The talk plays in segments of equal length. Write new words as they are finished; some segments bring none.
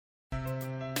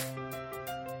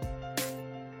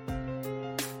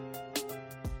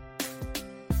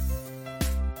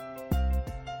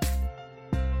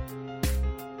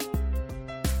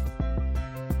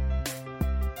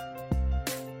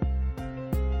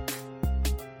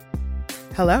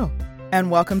Hello, and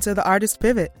welcome to The Artist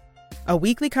Pivot, a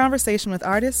weekly conversation with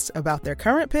artists about their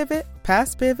current pivot,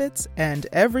 past pivots, and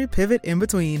every pivot in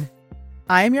between.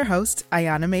 I am your host,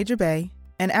 Ayana Major Bay,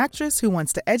 an actress who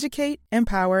wants to educate,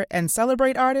 empower, and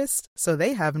celebrate artists so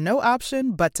they have no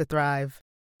option but to thrive.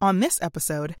 On this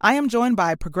episode, I am joined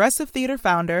by Progressive Theater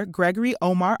founder Gregory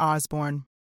Omar Osborne.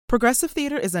 Progressive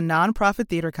Theater is a nonprofit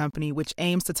theater company which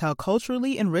aims to tell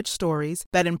culturally enriched stories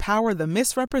that empower the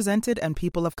misrepresented and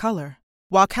people of color,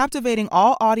 while captivating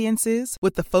all audiences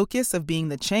with the focus of being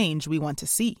the change we want to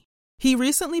see. He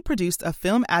recently produced a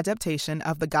film adaptation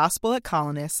of The Gospel at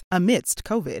Colonists amidst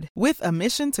COVID, with a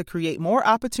mission to create more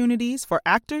opportunities for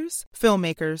actors,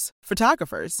 filmmakers,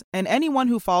 photographers, and anyone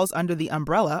who falls under the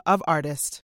umbrella of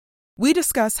artist. We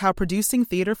discuss how producing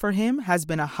theater for him has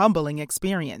been a humbling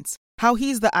experience, how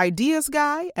he's the ideas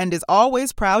guy and is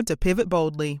always proud to pivot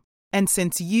boldly. And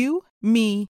since you,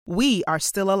 me, we are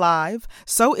still alive,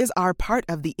 so is our part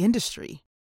of the industry.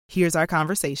 Here's our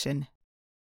conversation.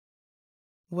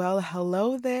 Well,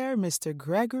 hello there, Mr.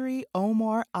 Gregory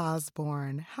Omar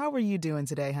Osborne. How are you doing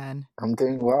today, hon? I'm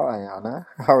doing well, Ayana.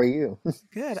 How are you?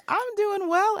 Good. I'm doing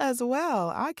well as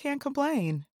well. I can't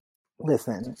complain.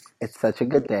 Listen, it's such a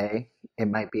good day. It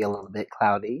might be a little bit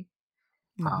cloudy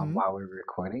Mm-hmm. while we're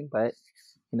recording, but,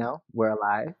 we're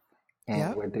alive and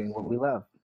Yep. we're doing what we love.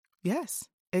 Yes,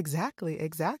 exactly.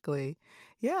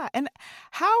 Yeah. And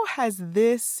how has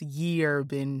this year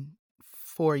been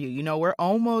for you? You know, we're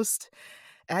almost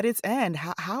at its end.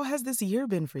 How has this year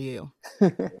been for you?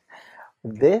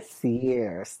 This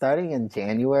year, starting in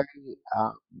January,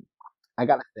 I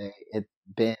gotta say,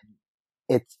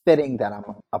 it's fitting that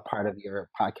I'm a part of your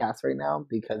podcast right now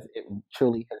because it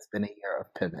truly has been a year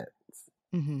of pivots.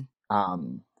 Mm-hmm.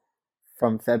 Um,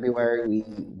 From February,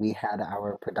 we had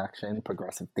our production,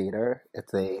 Progressive Theater.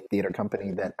 It's a theater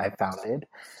company that I founded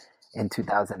in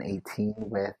 2018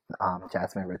 with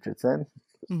Jasmine Richardson.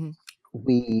 Mm-hmm.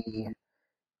 We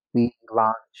we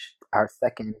launched our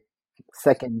second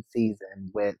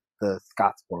season with the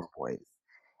Scottsboro Boys,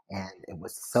 and it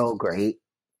was so great.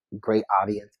 Great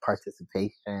audience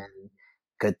participation,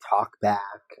 good talk back.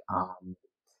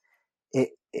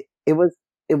 It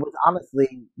was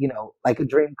honestly, like a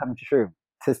dream come true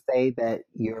to say that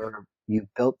you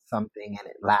built something and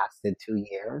it lasted 2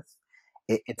 years.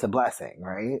 It's a blessing,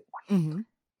 right? Mm-hmm.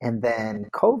 And then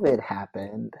COVID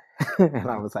happened, and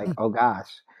I was like, oh gosh,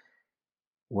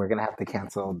 we're gonna have to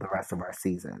cancel the rest of our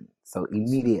season. So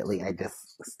immediately, I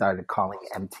just started calling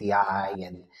MTI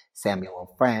and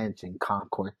Samuel French and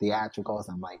Concord Theatricals.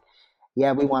 I'm like,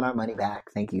 yeah, we want our money back.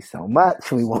 Thank you so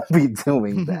much. We won't be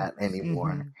doing that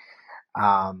anymore.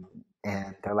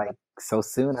 And they're like, so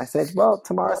soon? I said, well,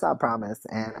 tomorrow's not promised.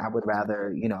 And I would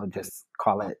rather, just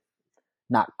call it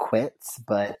not quits,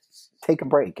 but take a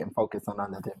break and focus on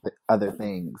other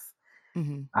things.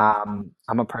 Mm-hmm.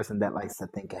 I'm a person that likes to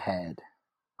think ahead.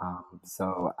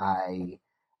 So I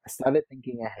started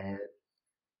thinking ahead,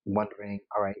 wondering,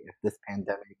 all right, if this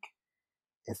pandemic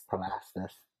is to last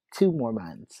us 2 more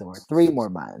months or 3 more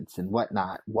months and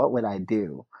whatnot, what would I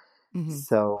do? Mm-hmm.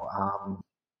 So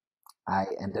I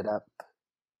ended up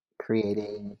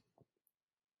creating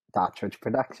Dot Church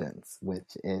Productions,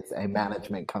 which is a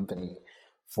management company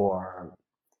for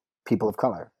people of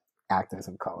color, actors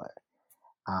of color.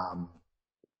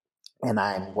 And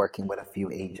I'm working with a few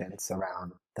agents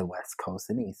around the West Coast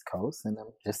and East Coast, and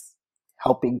I'm just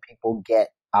helping people get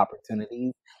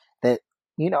opportunities that,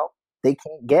 they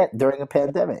can't get during a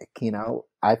pandemic.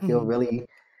 I feel Mm-hmm.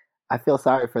 I feel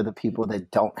sorry for the people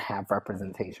that don't have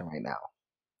representation right now.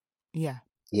 Yeah.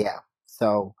 Yeah.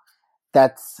 So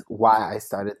that's why I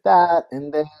started that.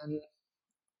 And then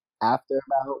after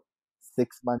about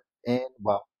 6 months in,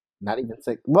 well, not even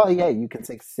six, well, yeah, you can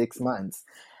say 6 months.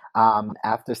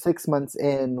 After 6 months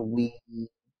in, we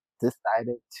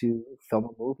decided to film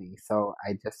a movie. So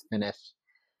I just finished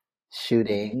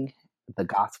shooting The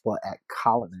Gospel at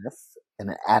Colonists,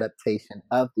 an adaptation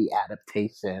of the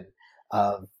adaptation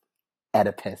of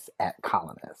Oedipus at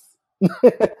Colonists.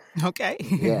 Okay.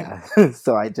 Yeah.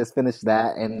 So I just finished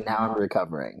that and now I'm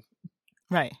recovering.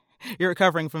 Right. You're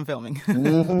recovering from filming.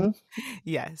 Mm-hmm.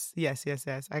 Yes.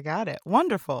 I got it.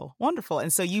 Wonderful.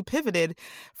 And so you pivoted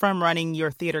from running your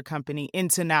theater company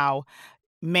into now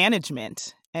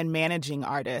management and managing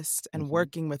artists and Mm-hmm.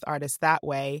 working with artists that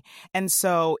way. And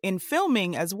so in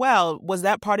filming as well, was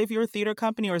that part of your theater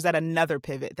company or is that another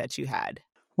pivot that you had?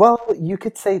 Well, you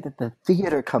could say that the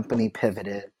theater company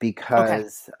pivoted Okay.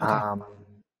 because,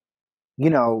 you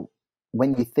know,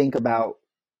 when you think about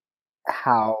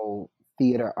how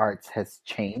theater arts has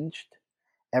changed,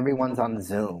 everyone's on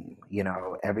Zoom.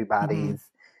 Mm-hmm.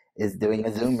 Everybody's is doing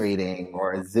a Zoom reading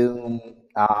or a Zoom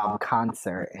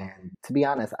concert, and to be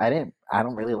honest, I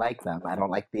don't really like them. I don't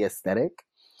like the aesthetic.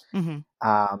 Mm-hmm.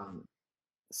 Um,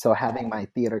 so having my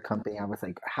theater company, I was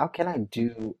like, how can I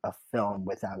do a film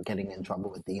without getting in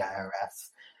trouble with the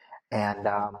IRS? And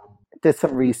did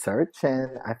some research,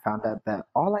 and I found out that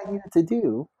all I needed to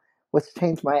do was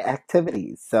change my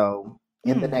activities. So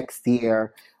in the Mm. next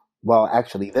year, well,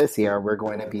 actually this year, we're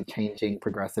going to be changing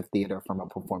progressive theater from a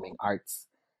performing arts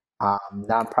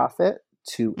nonprofit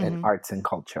to an Mm-hmm. arts and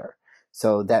culture.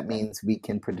 So that means we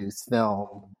can produce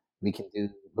film, we can do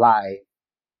live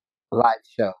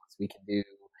shows, we can do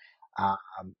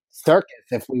circus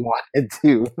if we wanted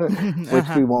to, which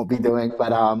Uh-huh. we won't be doing.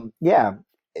 But yeah,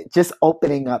 just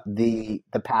opening up the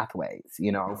pathways,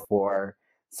 for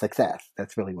success.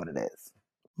 That's really what it is.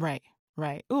 Right.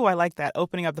 Right. Ooh, I like that.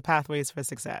 Opening up the pathways for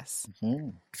success.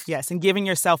 Mhm. Yes, and giving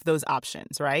yourself those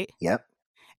options, right? Yep.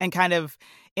 And kind of,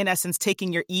 in essence,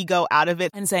 taking your ego out of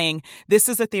it and saying, this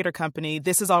is a theater company,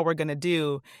 this is all we're going to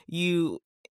do. You,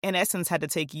 in essence, had to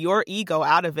take your ego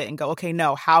out of it and go, okay,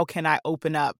 no, how can I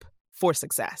open up for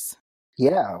success?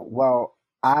 Yeah. Well,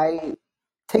 I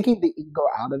taking the ego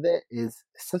out of it is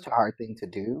such a hard thing to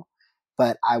do,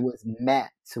 but I was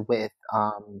met with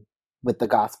the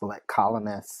gospel at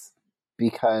Colonists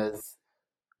because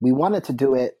we wanted to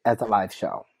do it as a live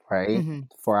show, right? Mm-hmm.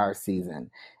 For our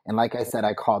season. And like I said,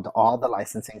 I called all the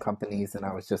licensing companies and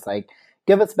I was just like,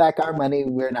 give us back our money.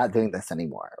 We're not doing this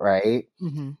anymore, right?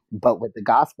 Mm-hmm. But with the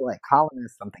gospel at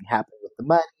Colonists, something happened with the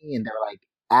money, and they're like,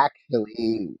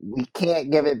 actually, we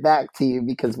can't give it back to you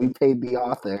because we paid the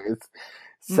authors.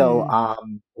 So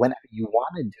Mm. whenever you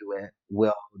want to do it,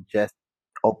 we'll just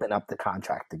open up the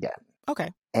contract again.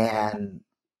 Okay. And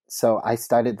so I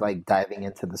started like diving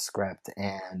into the script,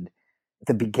 and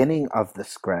the beginning of the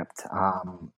script,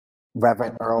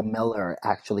 Reverend Earl Miller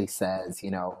actually says,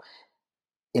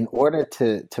 in order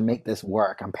to make this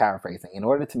work, I'm paraphrasing, in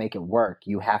order to make it work,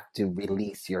 you have to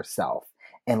release yourself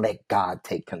and let God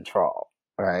take control,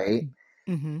 right?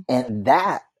 Mm-hmm. And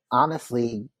that,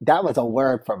 honestly, that was a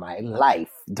word for my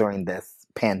life during this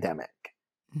pandemic.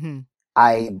 Mm-hmm.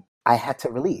 I had to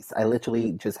release. I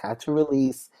literally just had to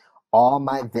release all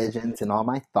my visions and all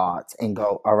my thoughts and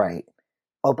go, all right,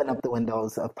 open up the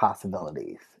windows of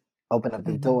possibilities, open up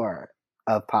the Mm-hmm. door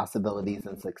of possibilities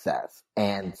and success,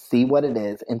 and see what it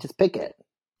is and just pick it.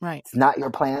 Right. It's not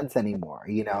your plans anymore,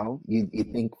 you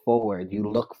think forward, you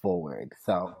look forward.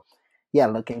 So yeah,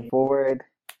 looking forward,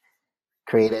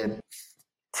 created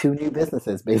two new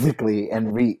businesses basically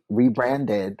and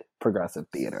rebranded progressive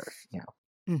theater.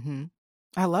 Mm-hmm.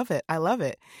 I love it. I love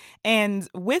it. And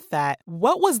with that,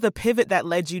 what was the pivot that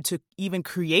led you to even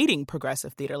creating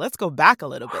progressive theater? Let's go back a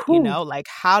little bit, Whew. like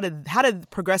how did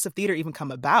progressive theater even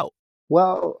come about?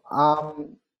 Well,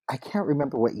 I can't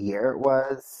remember what year it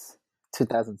was,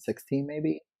 2016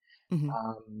 maybe.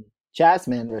 Mm-hmm.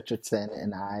 Jasmine Richardson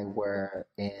and I were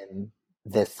in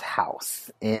this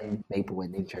house in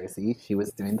Maplewood, New Jersey. She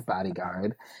was doing The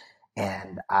Bodyguard,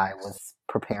 and I was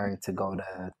preparing to go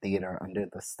to theater under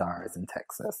the stars in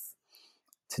Texas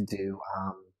to do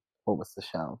what was the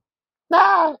show?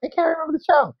 Nah, I can't remember the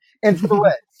show. Into the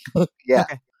Woods. Yeah.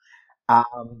 Okay.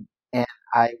 And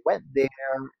I went there.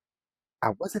 I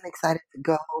wasn't excited to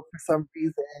go for some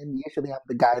reason. Usually I'm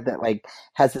the guy that like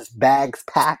has his bags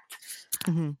packed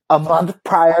Mm-hmm. a month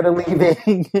prior to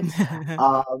leaving.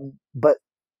 But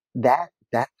that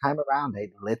time around,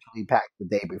 they literally packed the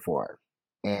day before.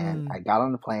 And Mm. I got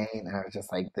on the plane and I was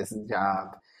just like, this is a job.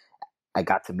 I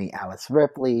got to meet Alice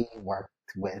Ripley, worked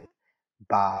with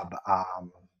Bob,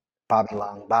 Bobby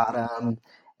Longbottom,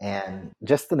 and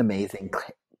just an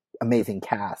amazing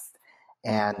cast.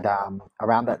 And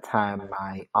around that time,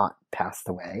 my aunt passed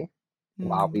away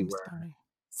while we I'm were sorry.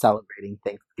 celebrating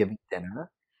Thanksgiving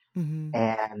dinner. Mm-hmm.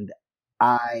 And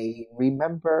I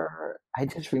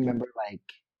just remember like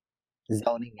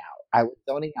zoning out. I was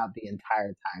zoning out the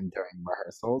entire time during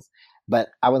rehearsals, but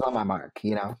I was on my mark,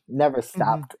 never Mm-hmm.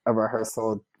 stopped a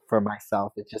rehearsal for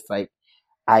myself. It's just like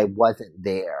I wasn't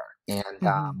there. And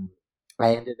Mm-hmm.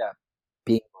 I ended up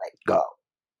being let go.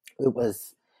 It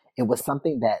was it was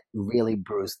something that really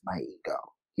bruised my ego,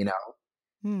 you know,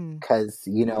 Mm. because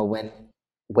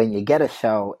when you get a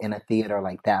show in a theater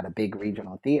like that, a big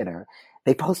regional theater,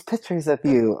 they post pictures of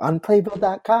you on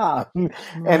Playbill.com and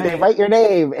they Right. write your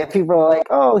name, and people are like,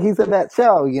 "Oh, he's in that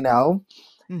show."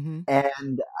 Mm-hmm.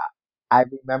 And I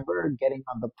remember getting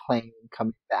on the plane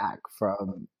coming back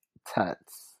from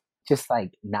Tuts, just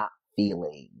like not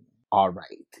feeling all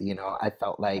right. I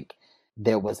felt like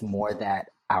there was more that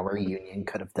our union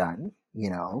could have done.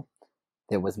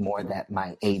 There was more that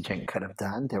my agent could have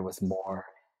done. There was more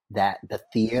that the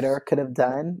theater could have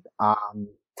done.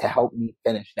 to help me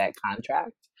finish that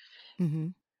contract. Mm-hmm.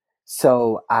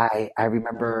 So I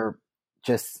remember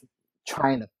just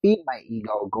trying to feed my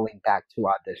ego, going back to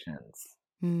auditions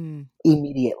Mm.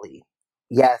 immediately.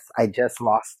 Yes, I just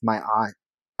lost my aunt.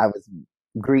 I was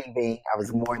grieving, I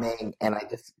was mourning, and I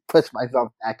just pushed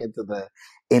myself back into the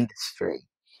industry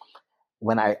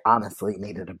when I honestly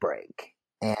needed a break.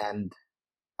 And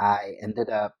I ended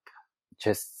up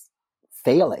just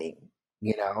failing,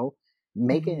 you know,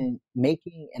 Mm-hmm.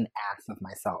 making an ass of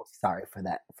myself. Sorry for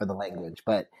that, for the language,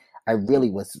 but I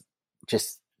really was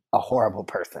just a horrible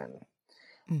person.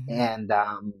 Mm-hmm. And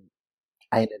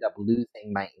I ended up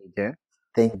losing my agent,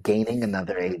 then gaining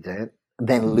another agent,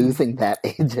 then Mm-hmm. losing that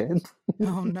agent.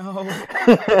 Oh no.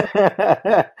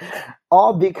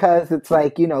 All because it's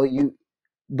like,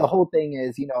 the whole thing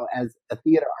is, as a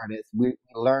theater artist, we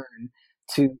learn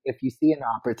to, if you see an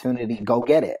opportunity, go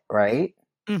get it, right?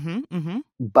 Mm-hmm. Mm-hmm.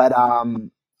 But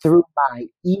through my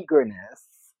eagerness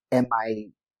and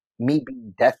me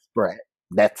being desperate,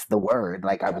 that's the word,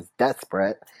 like I was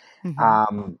desperate,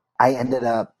 Mm-hmm. I ended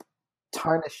up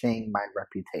tarnishing my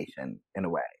reputation in a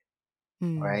way,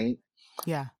 Mm. right?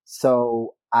 Yeah.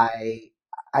 So I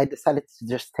decided to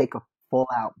just take a full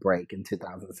out break in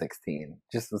 2016.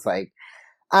 Just was like,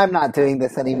 I'm not doing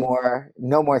this anymore.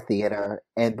 No more theater.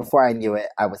 And before I knew it,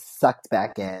 I was sucked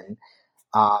back in,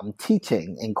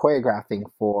 teaching and choreographing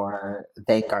for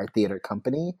Vanguard Theater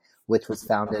Company, which was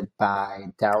founded by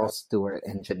Daryl Stewart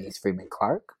and Janice Freeman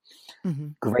Clark, Mm-hmm.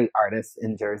 great artists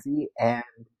in Jersey. And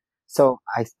so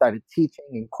I started teaching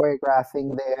and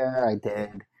choreographing there. I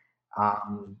did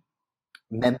um,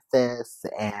 Memphis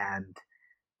and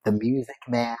The Music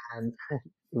Man.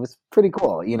 It was pretty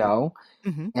cool.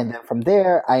 Mm-hmm. And then from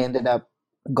there, I ended up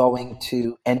going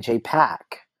to NJ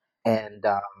Pack and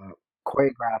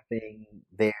choreographing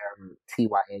their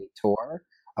TYA tour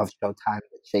of Showtime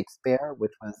with Shakespeare,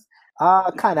 which was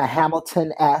kind of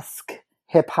Hamilton esque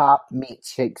hip hop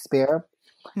meets Shakespeare.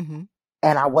 Mm-hmm.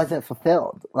 And I wasn't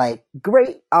fulfilled. Like,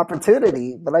 great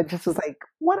opportunity, but I just was like,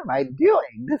 what am I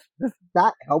doing? This is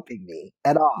not helping me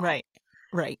at all. Right.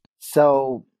 Right.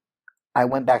 So I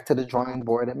went back to the drawing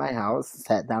board at my house,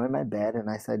 sat down in my bed, and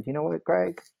I said, you know what,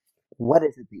 Greg? What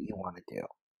is it that you want to do?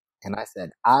 And I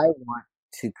said, I want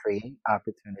to create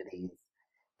opportunities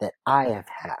that I have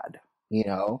had. You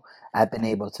know, I've been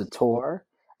able to tour,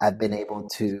 I've been able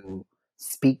to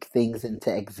speak things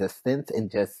into existence and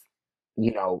just,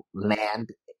 land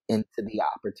into the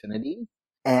opportunity.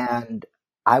 And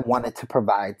I wanted to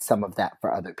provide some of that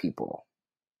for other people.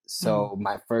 Mm. So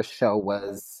my first show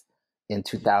was in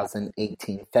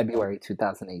 2018, February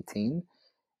 2018,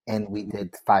 and we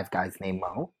did Five Guys Named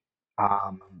Mo.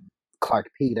 Um, Clark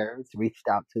Peters reached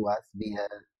out to us via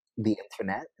the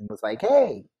internet and was like,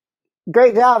 "Hey,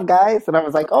 great job, guys!" And I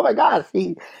was like, "Oh my gosh,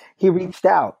 he reached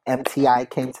out." MTI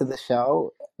came to the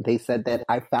show. They said that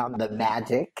I found the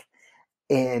magic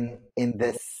in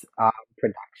this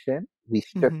production. We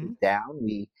stripped Mm-hmm. it down.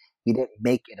 We didn't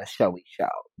make it a showy show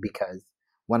because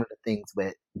one of the things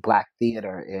with black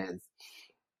theater is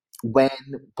when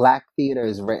black theater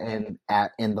is written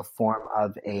in the form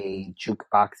of a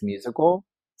jukebox musical,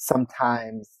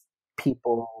 sometimes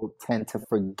people tend to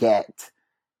forget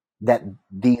that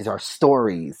these are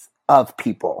stories of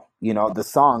people. The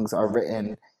songs are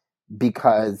written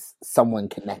because someone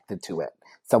connected to it.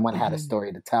 Someone had a Mm-hmm.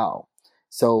 story to tell.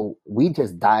 So we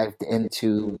just dived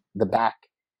into the back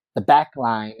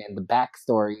line and the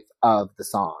backstories of the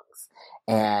songs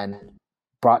and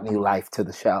brought new life to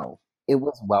the show. It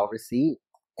was well received.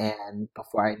 And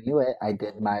before I knew it, I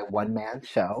did my one man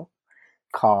show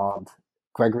called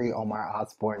Gregory Omar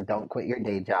Osborne Don't Quit Your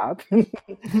Day Job.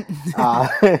 uh,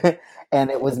 and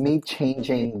it was me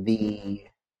changing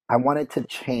I wanted to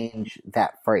change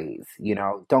that phrase.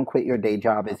 Don't quit your day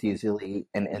job is usually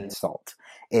an insult.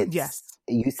 Yes.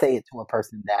 You say it to a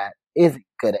person that isn't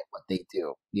good at what they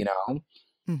do.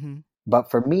 Mm-hmm.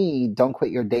 But for me, don't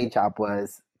quit your day job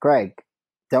was, Greg,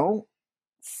 don't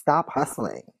stop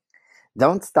hustling.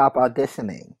 Don't stop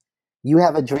auditioning. You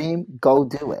have a dream, go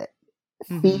do it.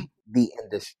 Mm-hmm. Feed the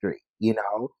industry,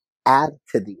 add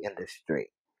to the industry,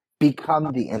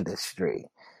 become the industry.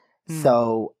 Mm.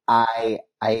 So I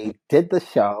did the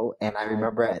show, and I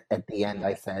remember at the end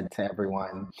I said to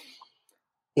everyone,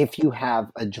 if you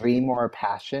have a dream or a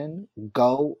passion,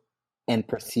 go and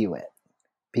pursue it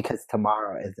because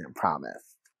tomorrow isn't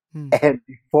promised. Mm. And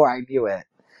before I knew it,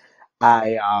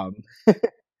 I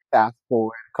fast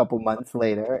forward a couple months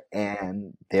later,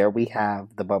 and there we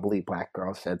have the bubbly black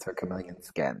girl sheds her chameleon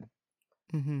skin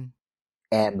Mm-hmm.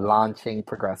 and launching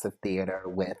progressive theater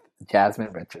with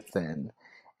Jasmine Richardson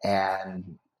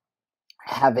and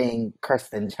having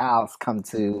Kirsten Childs come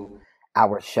to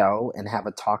our show and have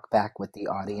a talk back with the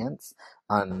audience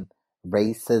on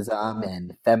racism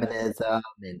and feminism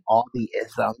and all the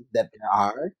isms that there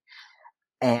are.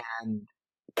 And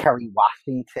Kerry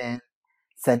Washington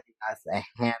sending us a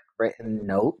handwritten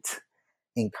note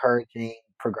encouraging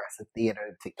progressive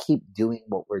theater to keep doing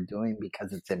what we're doing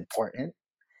because it's important.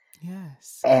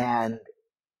 Yes. And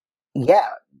yeah,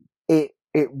 it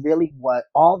really was,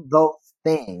 all those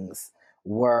things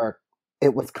were,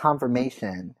 it was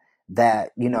confirmation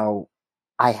that,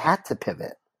 I had to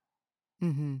pivot.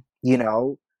 Mm-hmm.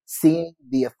 Seeing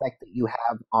the effect that you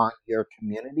have on your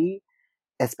community,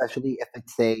 especially if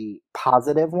it's a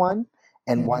positive one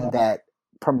and one that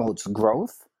promotes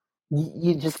growth,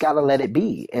 you just got to let it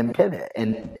be and pivot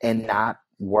and not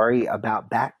worry about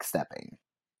backstepping.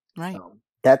 Right. So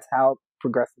that's how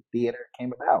progressive theater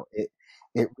came about.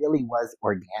 It really was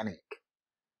organic,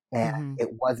 and Mm-hmm. it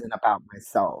wasn't about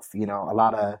myself. A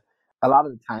lot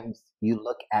of the times you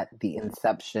look at the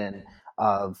inception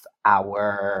of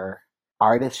our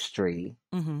artistry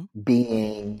Mm-hmm.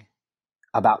 being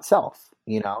about self.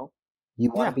 You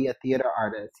want to Yeah. be a theater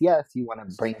artist. Yes, you want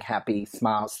to bring happy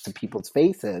smiles to people's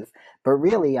faces, but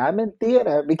really, I'm in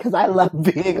theater because I love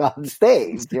being on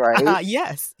stage, right?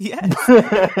 Yes. Yes.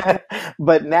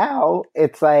 But now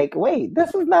it's like, wait,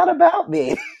 this is not about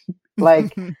me.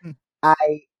 Like,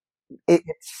 I,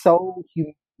 it's so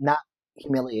not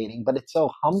humiliating, but it's so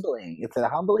humbling. It's a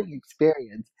humbling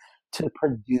experience to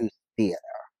produce theater.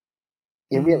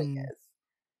 It really Mm. is.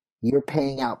 You're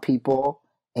paying out people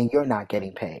and you're not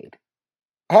getting paid.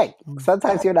 Heck, Mm.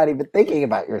 sometimes you're not even thinking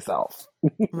about yourself.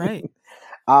 Right.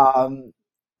 Um,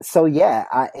 so yeah,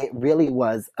 it really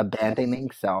was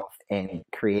abandoning self and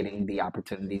creating the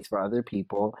opportunities for other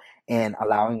people and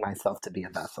allowing myself to be a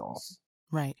vessel.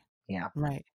 Right. Yeah.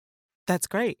 Right. That's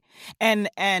great. And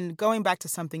going back to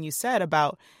something you said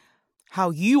about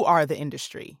how you are the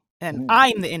industry and Mm.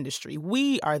 I'm the industry.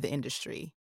 We are the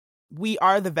industry. We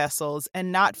are the vessels,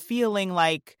 and not feeling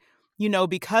like,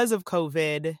 because of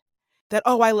COVID that,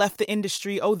 oh, I left the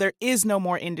industry. Oh, there is no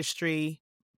more industry.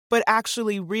 But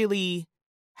actually really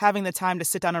having the time to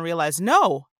sit down and realize,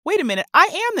 no, wait a minute. I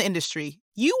am the industry.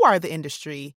 You are the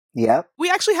industry. Yep. We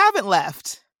actually haven't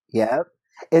left. Yep.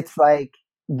 It's like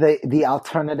the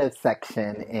alternative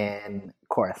section in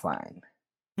Chorus Line.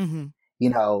 Mm-hmm.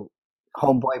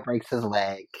 Homeboy breaks his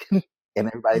leg and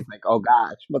everybody's like, oh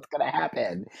gosh, what's going to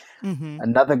happen? Mm-hmm.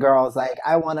 Another girl's like,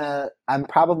 I'm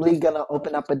probably going to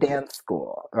open up a dance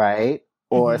school, right?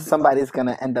 Or Mm-hmm. somebody's going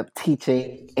to end up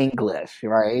teaching English,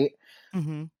 right?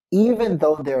 Mm-hmm. Even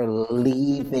though they're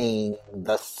leaving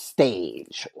the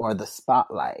stage or the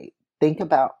spotlight, think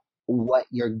about what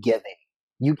you're giving.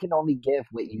 You can only give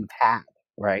what you've had,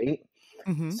 right?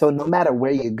 Mm-hmm. So no matter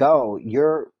where you go,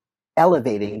 you're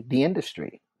elevating the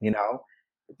industry.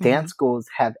 Mm-hmm. Dance schools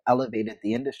have elevated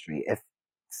the industry. If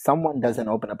someone doesn't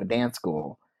open up a dance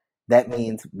school, that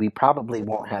means we probably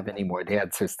won't have any more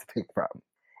dancers to pick from.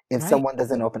 If Right. someone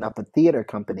doesn't open up a theater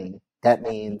company, that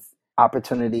means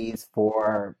opportunities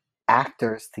for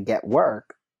actors to get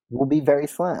work will be very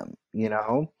slim.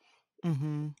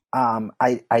 Mm-hmm.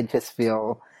 I just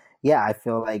feel, yeah, I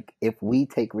feel like if we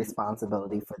take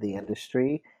responsibility for the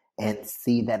industry and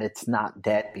see that it's not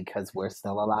dead because we're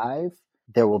still alive,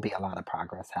 there will be a lot of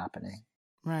progress happening.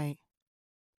 Right.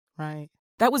 Right.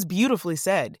 That was beautifully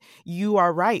said. You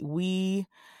are right.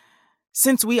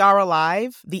 Since we are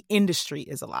alive, the industry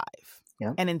is alive.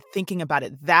 Yeah. And in thinking about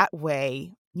it that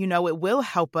way, it will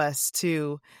help us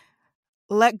to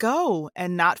let go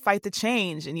and not fight the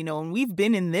change. And we've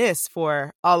been in this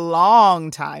for a long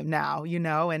time now,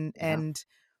 and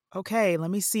okay,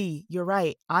 let me see. You're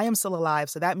right. I am still alive.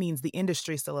 So that means the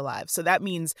industry is still alive. So that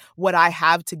means what I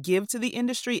have to give to the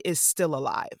industry is still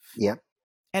alive. Yeah.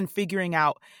 And figuring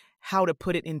out how to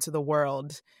put it into the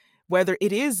world, whether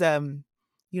it is, a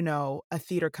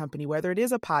theater company, whether it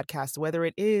is a podcast, whether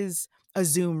it is a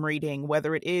Zoom reading,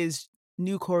 whether it is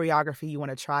new choreography you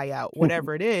want to try out,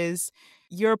 whatever it is,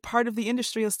 your part of the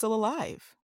industry is still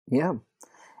alive. Yeah.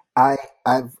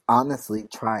 I've honestly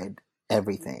tried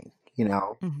everything,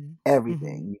 Mm-hmm. Mm-hmm.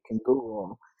 everything. You can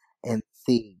Google and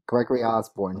see Gregory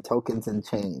Osborne, Tokens and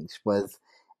Change was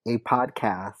a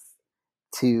podcast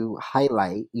to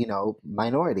highlight,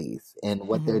 minorities and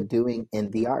what they're Mm-hmm. doing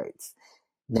in the arts.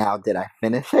 Now, did I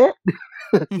finish it?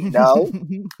 No.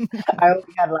 I only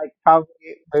had like probably,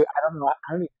 I don't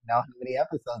even know how many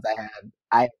episodes I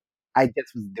had. I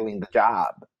just was doing the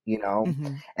job.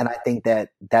 Mm-hmm. And I think that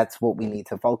that's what we need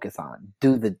to focus on.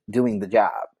 Doing the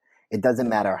job. It doesn't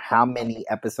matter how many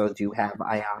episodes you have,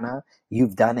 Ayana,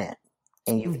 you've done it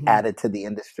and you've Mm-hmm. added to the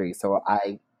industry. So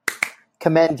I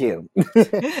commend you.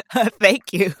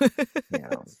 Thank you. Yeah.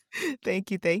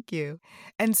 Thank you. Thank you.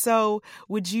 And so,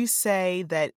 would you say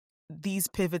that these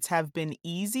pivots have been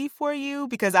easy for you?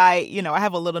 Because I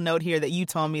have a little note here that you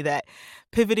told me that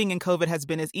pivoting in COVID has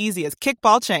been as easy as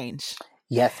kickball change.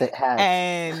 Yes, it has.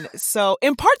 And so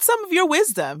impart some of your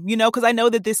wisdom, because I know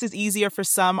that this is easier for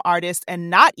some artists and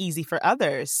not easy for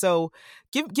others. So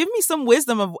give me some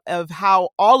wisdom of how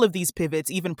all of these pivots,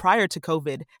 even prior to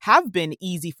COVID, have been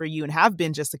easy for you and have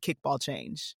been just a kickball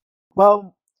change.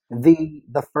 Well, the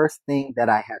first thing that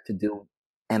I had to do,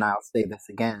 and I'll say this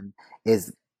again,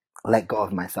 is let go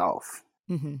of myself.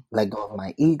 Mm-hmm. Let go of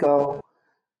my ego,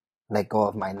 let go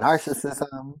of my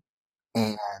narcissism,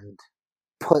 and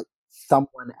put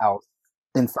someone else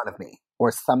in front of me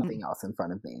or something else in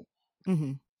front of me.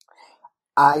 Mm-hmm.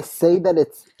 I say that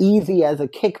it's easy as a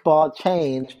kickball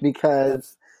change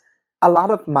because a lot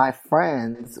of my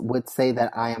friends would say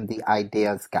that I am the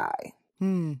ideas guy.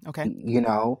 Okay. You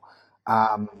know,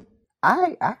 um,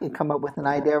 I could come up with an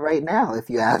idea right now if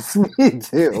you ask me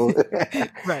to.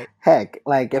 Right. Heck,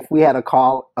 like if we had a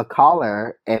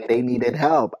caller and they needed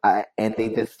help, and they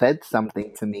just said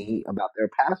something to me about their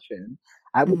passion,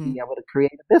 I would Mm-hmm. be able to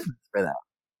create a business for them.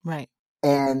 Right.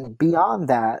 And beyond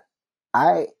that,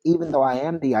 even though I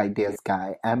am the ideas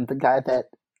guy, I'm the guy that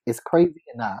is crazy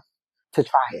enough to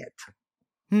try it.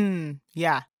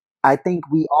 Yeah. I think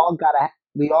we all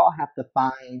have to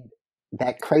find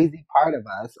that crazy part of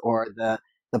us, or the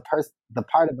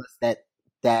part of us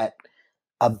that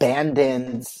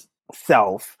abandons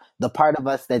self, the part of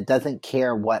us that doesn't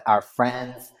care what our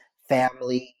friends,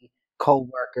 family,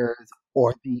 coworkers,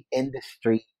 or the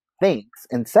industry thinks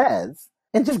and says,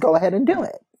 and just go ahead and do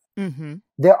it. Mm-hmm.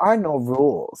 There are no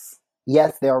rules.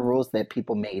 Yes, there are rules that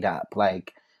people made up.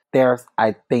 Like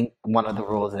I think one of the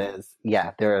rules is,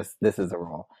 yeah, this is a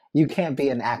rule. You can't be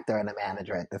an actor and a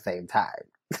manager at the same time,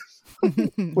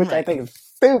 which I Right. think is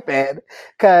stupid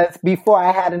because before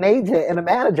I had an agent and a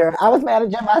manager, I was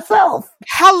managing myself.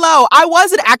 Hello, I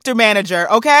was an actor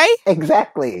manager, okay?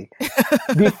 Exactly.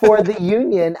 Before the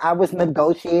union, I was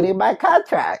negotiating my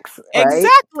contracts, right?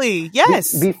 Exactly.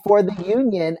 Yes. Before the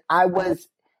union,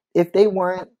 if they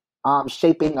weren't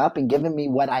shaping up and giving me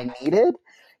what I needed,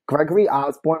 Gregory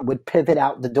Osborne would pivot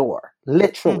out the door,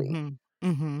 literally. Mm-hmm.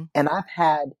 Mm-hmm. And I've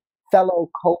had fellow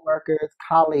coworkers,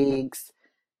 colleagues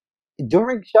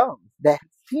during shows that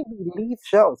see me leave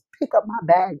shows, pick up my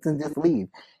bags and just leave,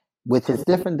 which is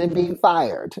different than being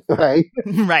fired, right?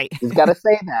 Right. Just got to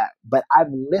say that. But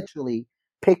I've literally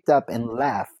picked up and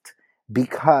left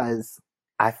because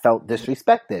I felt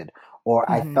disrespected or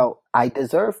I Mm-hmm. felt I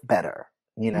deserved better,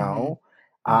 you Mm-hmm. know?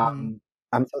 Mm-hmm.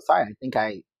 I'm so sorry. I think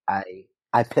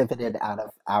I pivoted out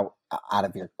of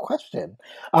your question.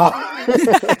 But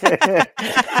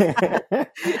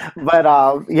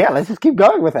yeah, let's just keep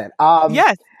going with it.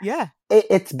 Yes. Yeah.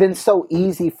 It's been so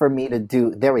easy for me to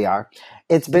do. There we are.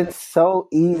 It's been so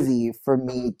easy for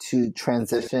me to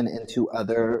transition into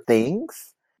other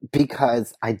things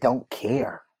because I don't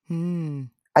care. Mm.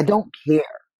 I don't care.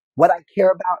 What I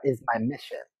care about is my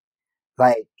mission.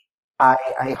 Like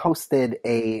I hosted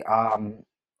a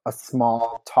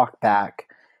small talk back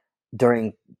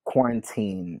during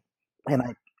quarantine, and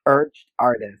I urged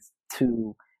artists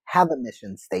to have a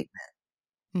mission statement.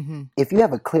 Mm-hmm. If you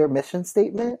have a clear mission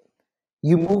statement,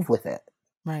 you move with it.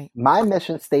 Right. My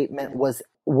mission statement was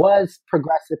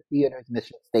progressive theater's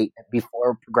mission statement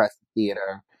before progressive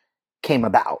theater came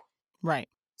about. Right.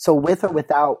 So with or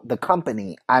without the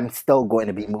company, I'm still going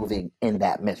to be moving in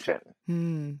that mission.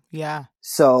 Yeah.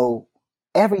 So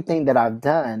everything that I've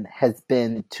done has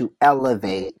been to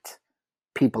elevate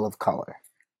people of color.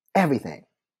 Everything,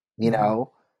 you Mm-hmm.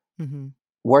 know, Mm-hmm.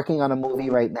 working on a movie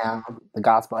right now, The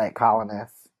Gospel at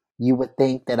Colonists, you would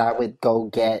think that I would go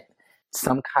get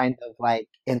some kind of like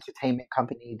entertainment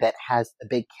company that has the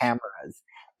big cameras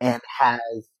and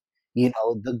has,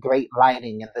 the great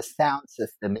lighting and the sound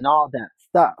system and all that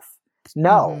stuff.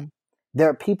 No, Mm-hmm. there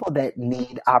are people that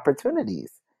need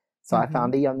opportunities. So I Mm-hmm.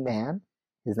 found a young man.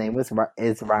 His name is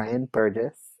Ryan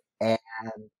Burgess, and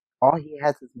all he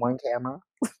has is one camera,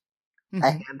 a Mm-hmm.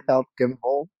 handheld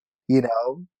gimbal, you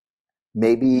know,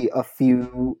 maybe a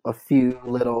few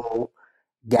little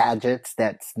gadgets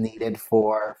that's needed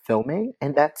for filming,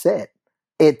 and that's it.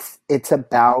 It's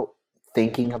about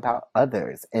thinking about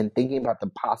others and thinking about the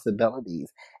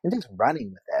possibilities and just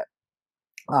running with it.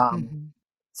 Mm-hmm.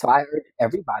 So I urge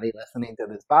everybody listening to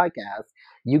this podcast,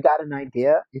 you got an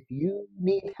idea, if you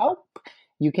need help,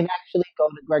 you can actually go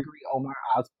to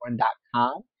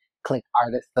GregoryOmarOsborne.com, click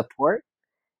artist support,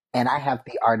 and I have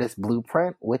the artist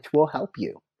blueprint, which will help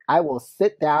you. I will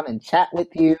sit down and chat with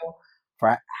you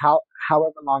for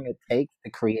however long it takes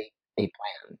to create a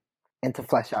plan and to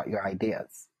flesh out your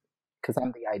ideas. Because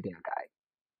I'm the idea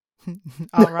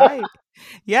All right.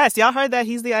 Yes, y'all heard that.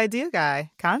 He's the idea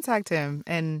guy. Contact him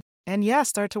and yeah,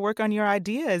 start to work on your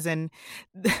ideas. And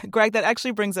Greg, that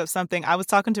actually brings up something. I was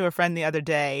talking to a friend the other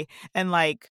day, and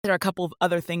like there are a couple of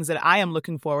other things that I am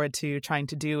looking forward to trying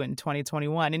to do in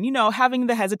 2021. And having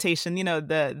the hesitation,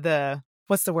 the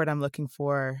what's the word I'm looking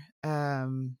for?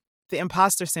 The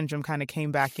imposter syndrome kind of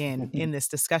came back guy. in this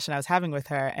discussion I was having with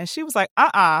her. And she was like,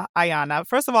 Ayana,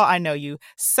 first of all, I know you.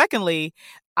 Secondly,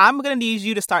 I'm going to need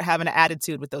you to start having an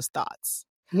attitude with those thoughts.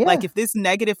 Yeah, Like if this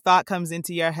negative thought comes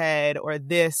into your head, or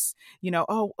this,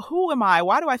 oh, who am I?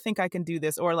 Why do I think I can do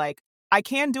this? Or like, I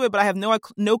can do it, but I have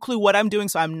no clue what I'm doing,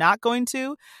 so I'm not going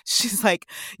to. She's like,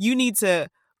 you need to,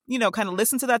 kind of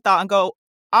listen to that thought and go,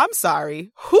 I'm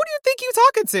sorry. Who do you think you're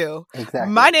talking to?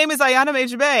 exactly. My name is Ayana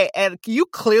Major Bay, and you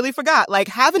clearly forgot. Like,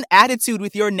 have an attitude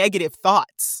with your negative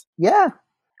thoughts. Yeah.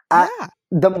 Yeah.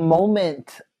 The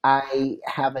moment I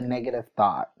have a negative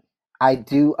thought, I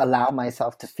do allow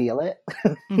myself to feel it.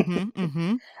 Mm-hmm.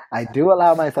 Mm-hmm. I do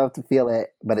allow myself to feel it,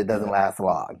 but it doesn't last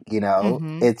long,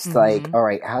 Mm-hmm. It's like, Mm-hmm. all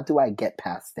right, how do I get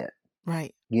past it?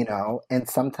 Right. And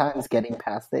sometimes getting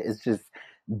past it is just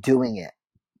doing it.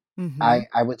 Mm-hmm.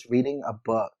 I was reading a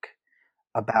book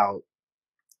about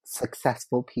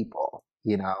successful people,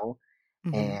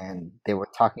 Mm-hmm. and they were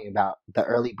talking about the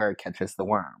early bird catches the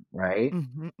worm, right?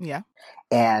 Mm-hmm. Yeah.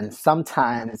 And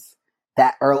sometimes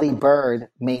that early bird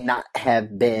may not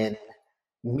have been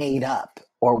made up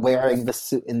or wearing the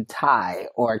suit and tie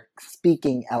or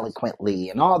speaking eloquently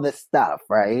and all this stuff,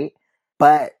 right?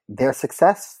 But they're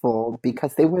successful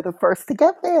because they were the first to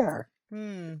get there.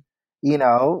 Hmm. You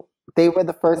know, they were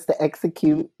the first to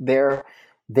execute their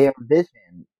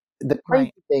vision. The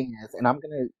crazy Right. thing is, and I'm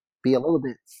going to be a little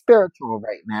bit spiritual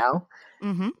right now,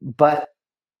 Mm-hmm. but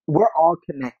we're all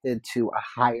connected to a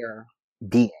higher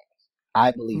being.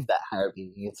 I believe that higher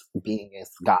being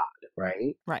is God,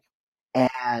 right? Right.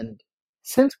 And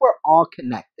since we're all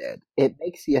connected, it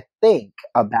makes you think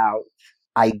about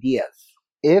ideas.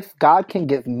 If God can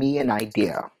give me an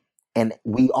idea, and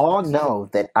we all know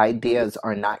that ideas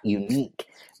are not unique,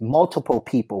 multiple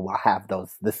people will have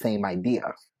the same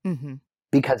idea Mm-hmm.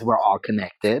 because we're all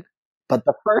connected. But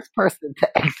the first person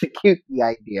to execute the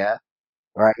idea,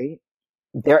 right?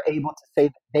 They're able to say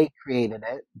that they created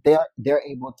it. They're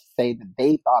able to say that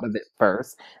they thought of it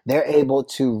first. They're able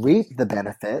to reap the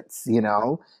benefits, They're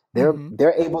Mm-hmm.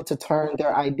 they're able to turn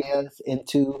their ideas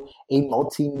into a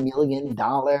multi-million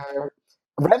dollar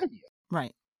revenue,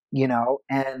 Right.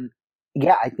 And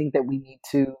yeah, I think that we need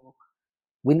to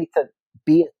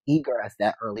be as eager as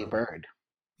that early bird.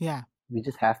 Yeah. We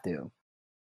just have to.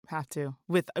 Have to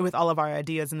with all of our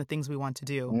ideas and the things we want to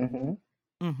do.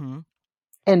 Hmm. Mm-hmm.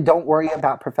 And don't worry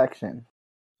about perfection.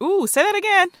 Ooh, say that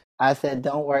again. I said,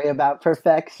 don't worry about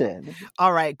perfection.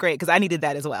 All right, great, because I needed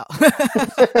that as well.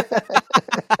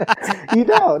 You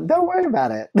don't worry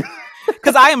about it.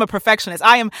 Because I am a perfectionist.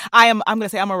 I'm going to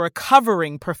say I'm a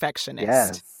recovering perfectionist.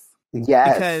 Yes.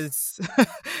 Yes. Because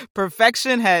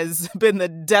perfection has been the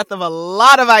death of a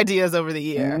lot of ideas Hmm.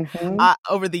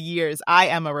 over the years. I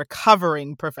am a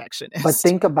recovering But perfectionist.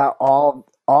 think about all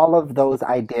of those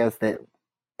ideas that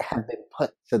have been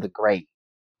put to the grave.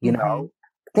 You Mm-hmm. know,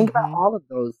 think about Mm-hmm. all of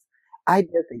those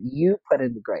ideas that you put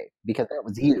in the grave because that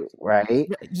was you, right?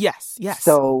 Yes, yes.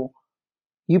 So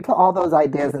you put all those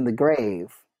ideas in the grave.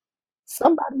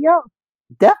 Somebody else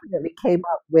definitely came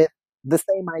up with the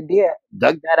same idea,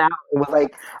 dug that out. It was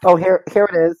like, oh, here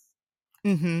it is.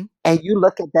 Mm-hmm. And you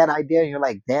look at that idea and you're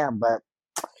like, damn, but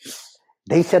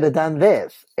they should have done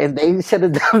this and they should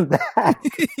have done that.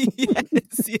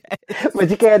 Yes, yes. But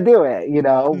you can't do it.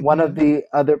 One of Mm-hmm. the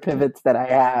other pivots that I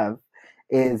have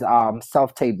is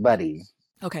self-tape buddy.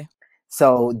 Okay.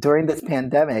 So during this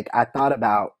pandemic, I thought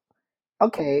about,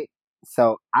 okay,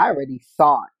 so I already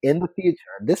saw in the future,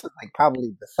 this was like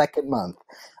probably the second month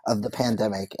of the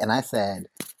pandemic, and I said,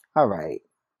 all right,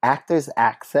 Actors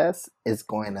Access is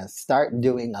going to start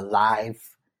doing a live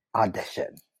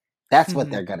audition. That's what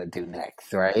Mm-hmm. they're going to do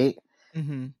next, right?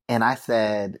 Mm-hmm. And I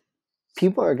said,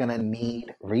 people are going to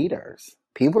need readers.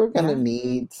 People are going to Yeah.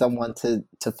 need someone to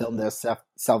film their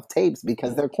self tapes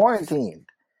because they're quarantined.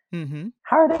 Mm-hmm.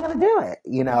 How are they going to do it?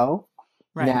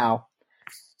 Right. Now,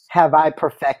 have I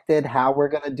perfected how we're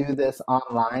going to do this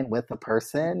online with a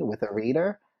person, with a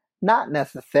reader? Not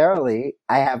necessarily.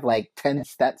 I have like 10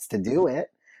 steps to do it.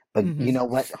 But Mm-hmm. you know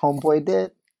what Homeboy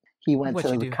did? He went What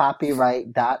you to do?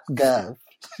 copyright.gov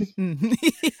Mm-hmm.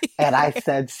 and I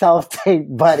said, self tape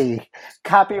buddy,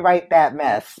 copyright that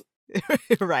mess.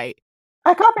 Right.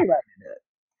 I copyrighted it.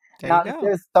 There you Now, if go.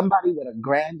 there's somebody with a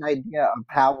grand idea of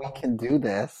how we can do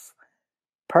this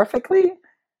perfectly,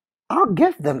 I'll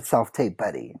give them Self-Tape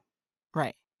Buddy.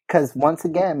 Right. Because once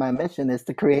again, my mission is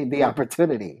to create the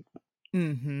opportunity,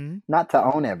 Mm-hmm. not to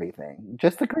own everything,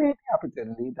 just to create the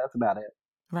opportunity. That's about it.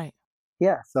 Right.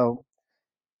 Yeah, so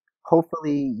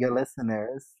hopefully your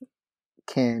listeners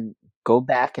can go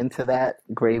back into that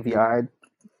graveyard,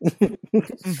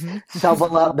 Mm-hmm.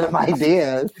 shovel up them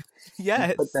ideas, and put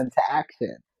Yes. them to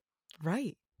action.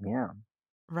 Right. Yeah.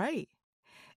 Right.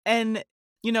 And,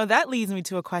 that leads me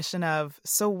to a question of,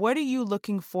 so what are you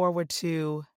looking forward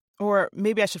to? Or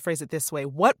maybe I should phrase it this way.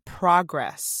 What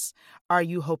progress are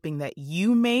you hoping that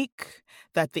you make,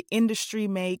 that the industry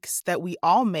makes, that we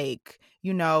all make,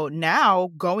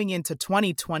 now going into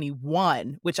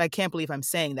 2021, which I can't believe I'm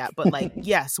saying that, but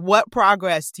yes, what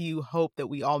progress do you hope that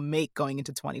we all make going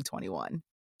into 2021?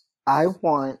 I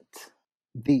want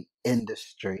the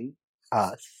industry,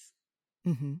 us,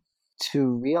 Mm-hmm. to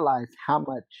realize how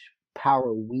much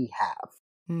power we have.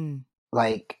 Mm.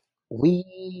 Like,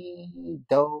 we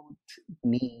don't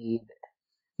need,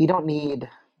 we don't need,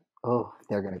 oh,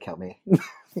 they're going to kill me.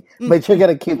 But you're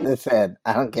going to keep this in.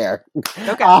 I don't care.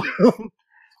 Okay. Um,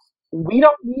 we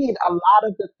don't need a lot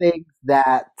of the things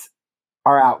that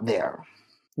are out there.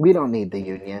 We don't need the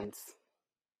unions.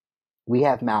 We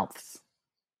have mouths.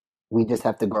 We just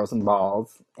have to grow some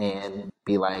balls and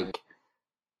be like,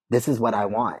 this is what I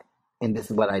want and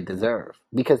this is what I deserve.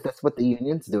 Because that's what the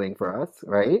union's doing for us,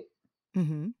 right?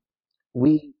 Mm-hmm.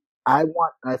 I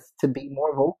want us to be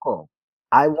more vocal.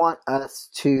 I want us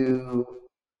to,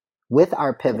 with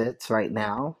our pivots right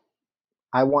now,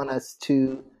 I want us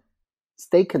to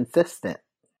stay consistent.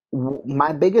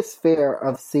 My biggest fear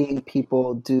of seeing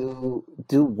people do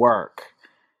work,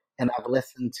 and I've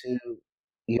listened to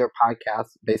your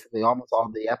podcast, basically almost all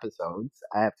the episodes.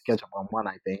 I have to catch up on one,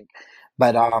 I think,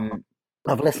 but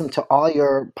I've listened to all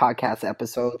your podcast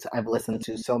episodes. I've listened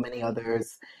to so many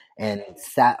others and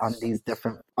sat on these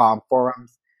different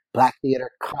forums, Black Theater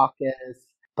Caucus,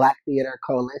 Black Theater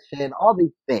Coalition, all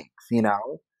these things.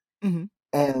 Mm-hmm.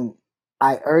 And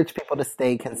I urge people to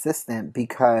stay consistent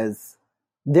because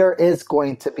there's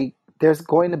going to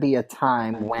be a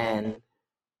time when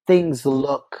things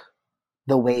look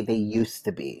the way they used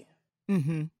to be.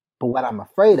 Mm-hmm. But what I'm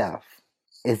afraid of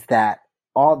is that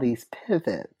all these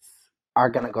pivots are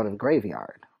going to go to the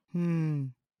graveyard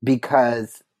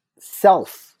because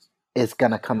self is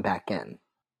going to come back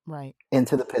Right.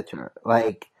 into the picture.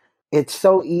 Like, it's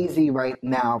so easy right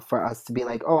now for us to be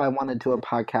like, oh, I want to do a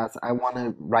podcast. I want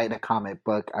to write a comic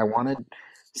book. I want to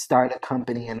start a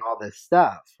company and all this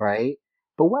stuff, right?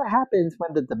 But what happens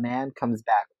when the demand comes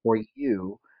back for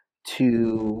you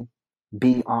to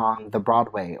be on the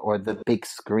Broadway or the big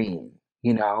screen,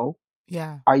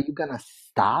 Yeah. Are you going to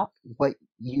stop what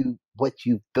you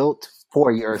built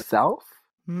for yourself?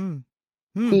 That's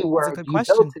a Keyword, good you built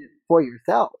question. it for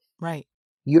yourself. Right.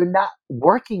 You're not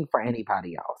working for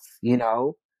anybody else.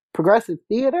 Progressive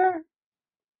theater,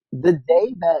 the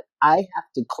day that I have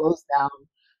to close down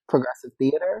progressive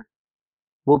theater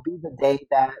will be the day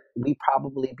that we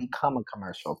probably become a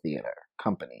commercial theater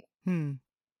company.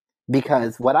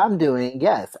 Because what I'm doing,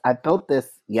 yes, I built this,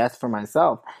 yes, for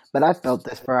myself, but I've built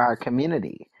this for our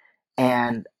community.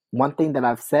 And one thing that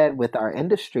I've said with our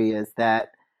industry is that,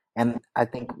 and I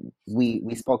think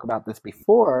we spoke about this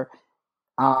before,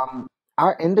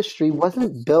 our industry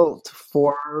wasn't built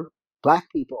for Black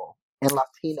people and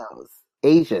Latinos,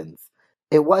 Asians.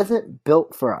 It wasn't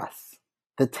built for us.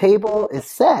 The table is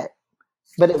set,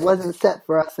 but it wasn't set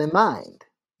for us in mind.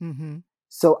 Mm-hmm.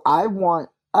 So I want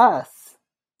us,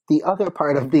 the other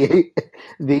part of the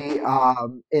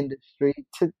industry,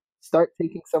 to start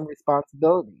taking some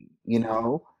responsibility.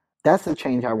 That's the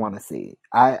change I want to see.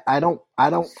 I don't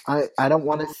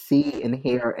want to see and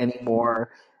hear any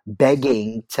more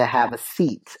begging to have a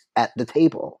seat at the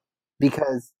table,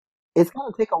 because it's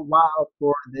going to take a while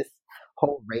for this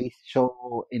whole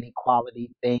racial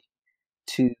inequality thing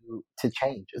to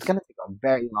change. It's going to take a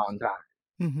very long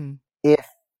time, Mm-hmm. if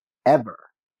ever.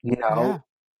 You Yeah. know,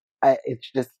 it's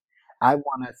just, I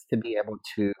want us to be able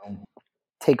to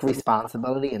take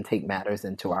responsibility and take matters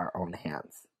into our own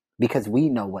hands because we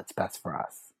know what's best for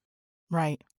us.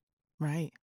 Right.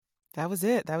 Right. That was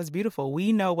it. That was beautiful.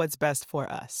 We know what's best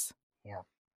for us. Yeah.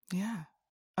 Yeah.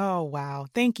 Oh, wow.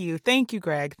 Thank you. Thank you,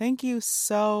 Greg. Thank you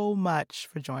so much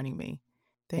for joining me.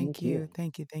 Thank you.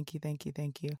 Thank you. Thank you. Thank you.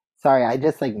 Thank you. Sorry, I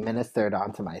just ministered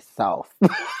onto myself.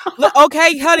 Look,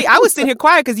 okay, honey, I was sitting here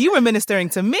quiet because you were ministering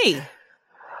to me.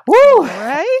 Woo!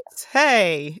 Right?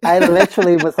 Hey. I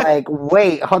literally was like,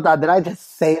 wait, hold on. Did I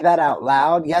just say that out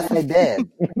loud? Yes, I did.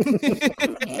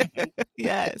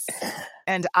 Yes.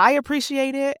 And I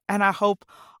appreciate it. And I hope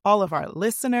all of our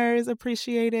listeners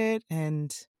appreciate it.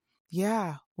 And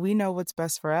yeah, we know what's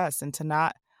best for us, and to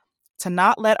not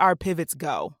let our pivots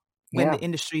go when Yeah. the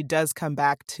industry does come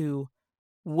back to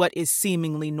what is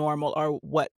seemingly normal or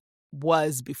what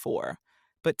was before.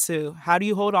 But how do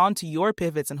you hold on to your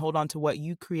pivots and hold on to what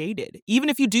you created? Even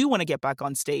if you do want to get back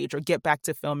on stage or get back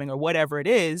to filming or whatever it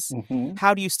is,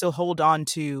 how do you still hold on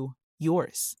to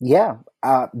yours? Yeah.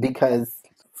 Because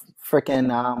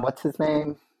freaking, what's his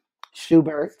name?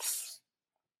 Schubert's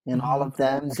and all of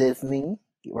them, Disney,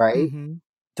 right?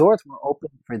 Doors were open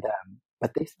for them,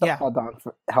 but they still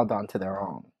held on to their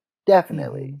own.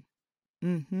 Definitely.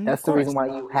 That's the reason why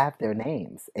you have their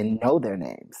names and know their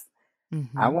names.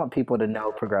 I want people to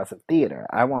know progressive theater.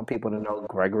 I want people to know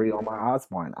Gregory Omar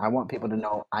Osborne. I want people to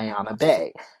know Ayanna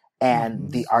Bay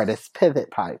and the Artist Pivot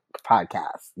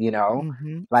podcast, you know?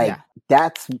 Like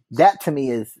that to me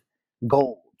is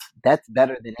gold. That's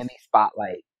better than any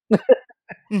spotlight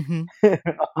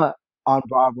on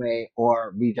Broadway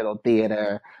or regional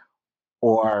theater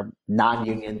or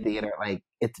non-union theater. Like,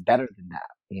 it's better than that,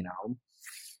 you know?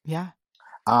 Yeah.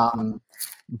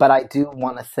 But I do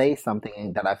want to say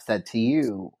something that I've said to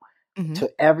you, to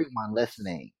everyone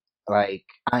listening. Like,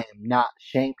 I am not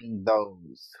shaming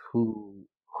those who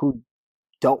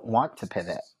don't want to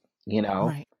pivot, you know?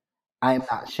 Right. I am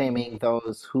not shaming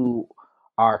those who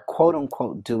are quote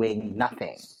unquote doing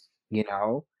nothing, you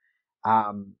know?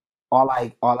 All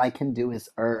I can do is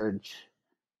urge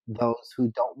those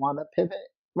who don't want to pivot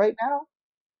right now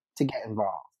to get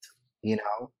involved, you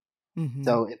know?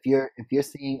 So if you're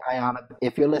seeing Ayanna,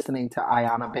 if you're listening to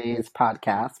Ayanna Bay's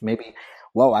podcast, maybe,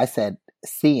 I said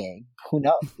seeing, who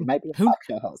knows? You might be a talk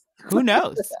show host. Who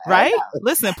knows, right?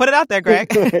 Listen, put it out there, Greg.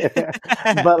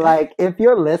 But like, if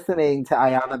you're listening to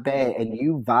Ayanna Bay and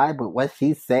you vibe with what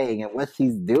she's saying and what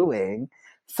she's doing,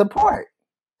 support.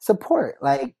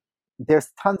 Like, there's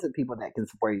tons of people that can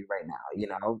support you right now, you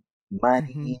know,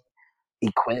 money,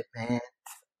 equipment,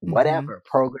 whatever,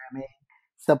 programming,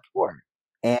 support.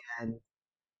 And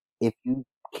if you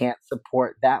can't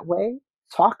support that way,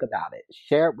 talk about it.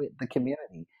 Share it with the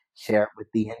community. Share it with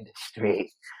the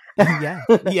industry.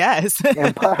 Yes.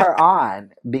 And put her on,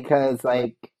 because,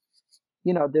 like,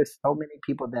 you know, there's so many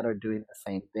people that are doing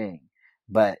the same thing.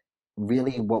 But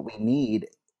really what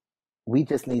we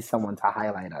just need someone to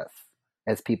highlight us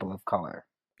as people of color.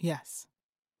 Yes.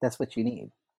 That's what you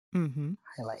need.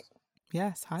 Highlight.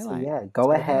 Yes, highlight. So yeah,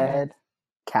 go ahead.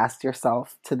 Cast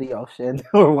yourself to the ocean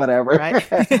or whatever, right?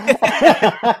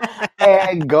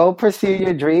 And go pursue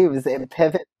your dreams and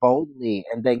pivot boldly,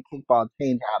 and then kickball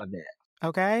change out of it.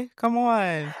 Okay, come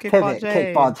on.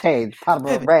 Kickball change.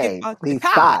 Pablo Ray, please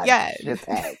stop. Yes.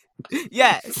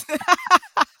 Yes.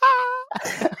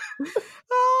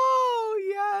 Oh,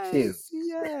 yes. Cute.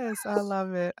 Yes. I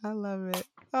love it.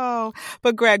 Oh,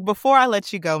 but Greg, before I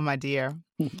let you go, my dear,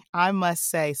 I must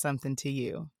say something to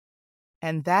you.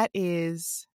 And that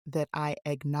is that I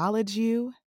acknowledge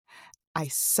you, I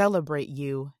celebrate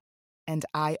you, and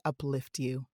I uplift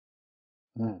you.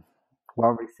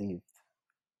 Well received.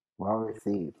 Well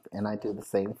received. And I do the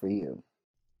same for you.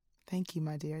 Thank you,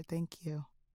 my dear. Thank you.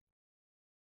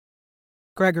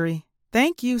 Gregory,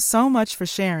 thank you so much for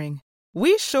sharing.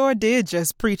 We sure did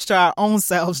just preach to our own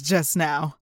selves just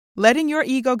now. Letting your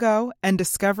ego go and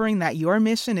discovering that your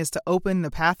mission is to open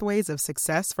the pathways of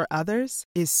success for others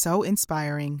is so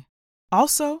inspiring.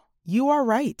 Also, you are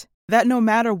right that no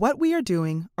matter what we are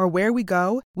doing or where we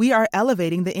go, we are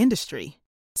elevating the industry.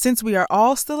 Since we are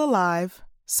all still alive,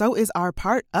 so is our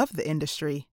part of the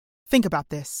industry. Think about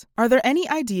this. Are there any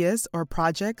ideas or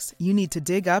projects you need to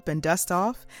dig up and dust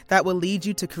off that will lead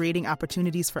you to creating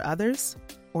opportunities for others,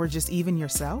 or just even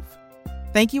yourself?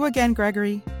 Thank you again,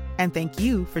 Gregory. And thank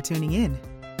you for tuning in.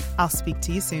 I'll speak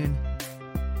to you soon.